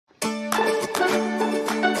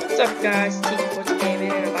up guys, Tk40's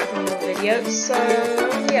Gaming and I'm back on another video. So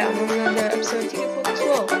yeah, I'm on another episode of Tk40's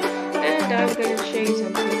World. And I'm going to show you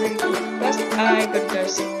something really cool. First, I gotta go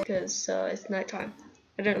because it's night time.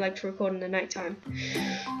 I don't like to record in the night time.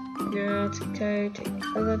 Now to go take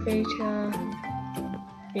the elevator.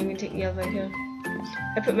 You can take the elevator.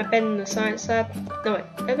 I put my bed in the science lab. No wait,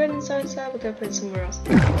 I put it in the science lab or did I put it somewhere else?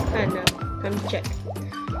 I don't know. Time to check.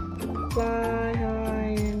 Fly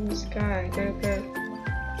high in the sky. Go go.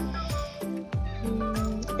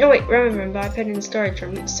 Oh wait, remember, I put it in the storage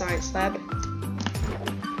room, it's science lab.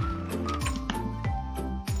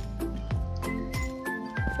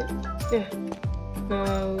 Yeah.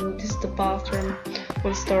 No, this is the bathroom,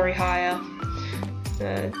 1 story higher.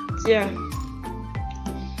 Yeah.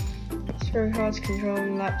 It's very hard to control on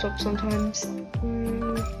the laptop sometimes.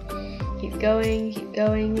 Keep going, keep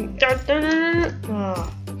going.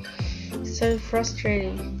 Oh, so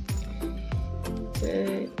frustrating.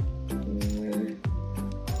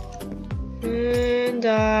 And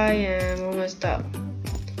I am almost up.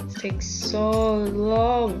 This takes so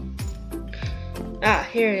long. Ah,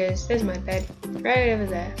 here it is. There's my bed. Right over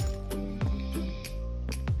there.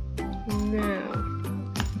 Now,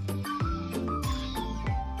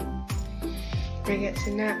 I get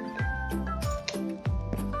to nap.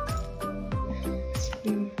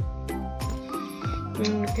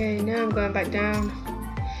 Okay, now I'm going back down.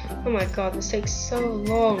 Oh my god, this takes so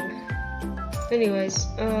long. Anyways,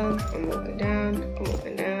 I'm walking down, I'm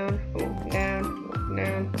walking down, I'm walking down, I'm walking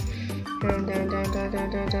down, down, down, down, down, down,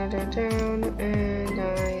 down, down, down, down, and I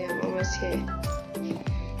am almost here.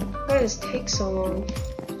 Why does this take so long?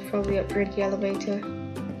 Probably upgrade the elevator.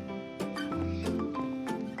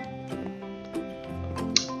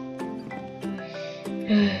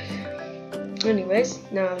 Anyways,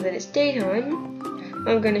 now that it's daytime,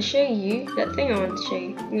 I'm going to show you that thing I wanted to show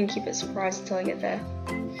you. I'm going to keep it a surprise until I get there.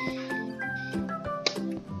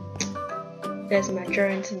 There's my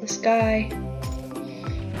drones in the sky.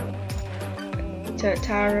 Turret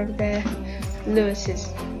tower over there. Lewis's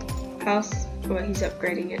house. Well, he's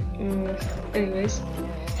upgrading it. Anyways,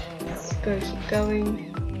 let's go. Keep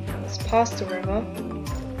going. Let's pass the river.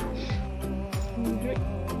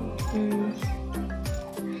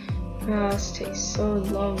 Oh, this takes so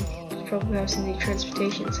long. Probably have some new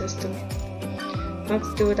transportation system. I'll have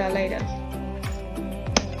to deal with that later.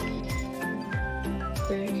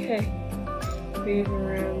 Okay. Move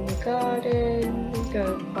around the garden,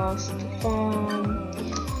 go past the farm.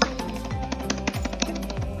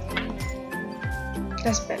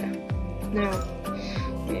 That's better. Now,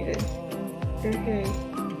 move it. Okay.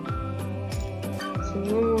 So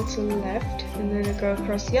one more to the left, and then I go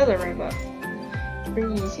across the other river.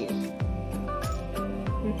 Pretty easy.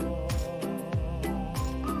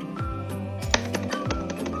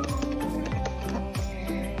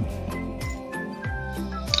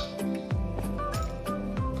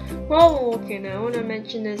 While we're walking, I want to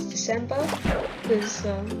mention it's December, because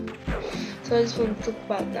so I just want to talk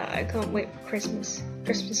about that. I can't wait for Christmas.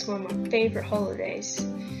 Christmas is one of my favorite holidays.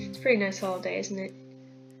 It's a pretty nice holiday, isn't it?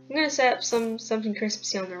 I'm gonna set up something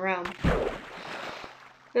Christmassy on the realm.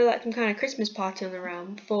 Like some kind of Christmas party on the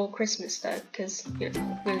realm before Christmas though, because you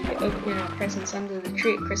know we're gonna be opening our presents under the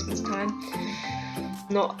tree at Christmas time,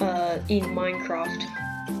 not in Minecraft.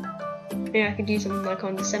 Maybe I could do something like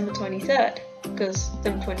on December 23rd. Because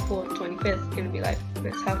December 24th, 25th is gonna be like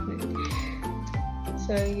that's happening.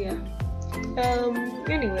 So yeah.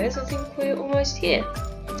 Anyways, I think we're almost here.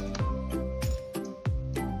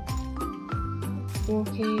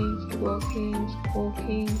 Walking, walking,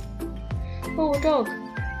 walking. Oh, a dog!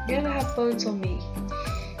 Never have bones on me.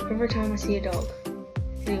 Every time I see a dog.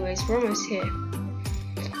 Anyways, we're almost here.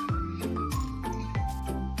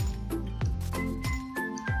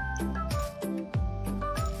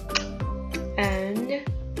 And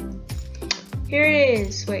here it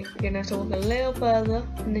is. Wait, we're gonna have to walk a little further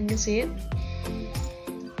and then you'll see it.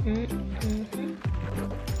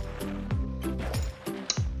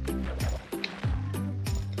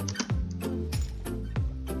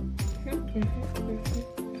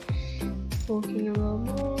 Walking a little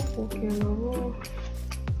more, walking a little more.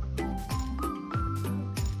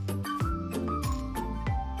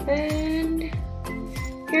 And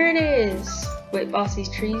here it is. Wait, past these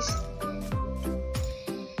trees.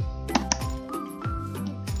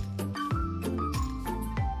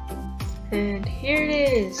 And here it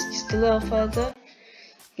is, just a little further.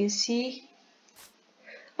 You can see,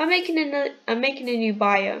 I'm making a new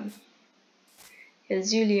biome. A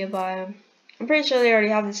Zulia biome. I'm pretty sure they already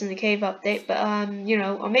have this in the cave update, but you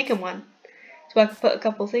know, I'm making one. So I can put a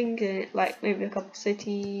couple things in it, like maybe a couple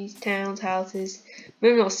cities, towns, houses.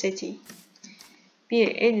 Maybe not city, be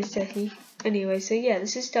in city. Anyway, so yeah,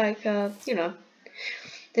 this is like you know,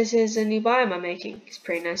 this is a new biome I'm making. It's a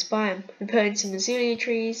pretty nice biome. I'm putting some azalea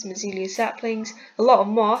trees, some azalea saplings, a lot of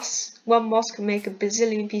moss. One moss can make a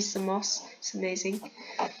bazillion pieces of moss. It's amazing.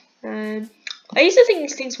 I used to think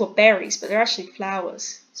these things were berries, but they're actually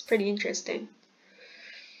flowers. It's pretty interesting.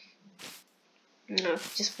 No,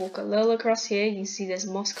 just walk a little across here. You can see there's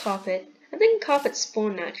moss carpet. I think carpets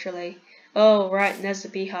spawn naturally. Oh, right, and there's the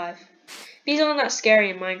beehive. Bees aren't that scary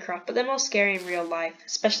in Minecraft, but they're more scary in real life,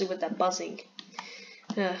 especially with that buzzing.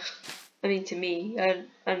 I mean, to me, I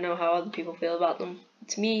don't know how other people feel about them.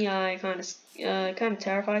 To me, it kind of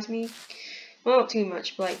terrifies me. Well, not too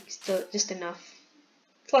much, but like still just enough.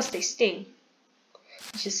 Plus, they sting,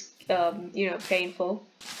 which is you know, painful.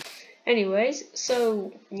 Anyways,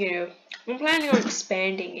 so you know, I'm planning on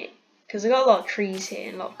expanding it because I got a lot of trees here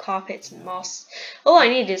and a lot of carpets and moss. All I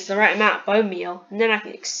need is the right amount of bone meal, and then I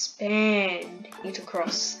can expand it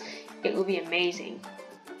across. It will be amazing.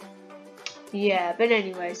 Yeah, but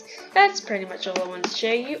anyways, that's pretty much all I wanted to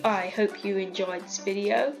show you. I hope you enjoyed this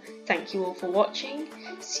video. Thank you all for watching.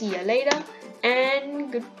 See you later,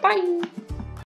 and goodbye.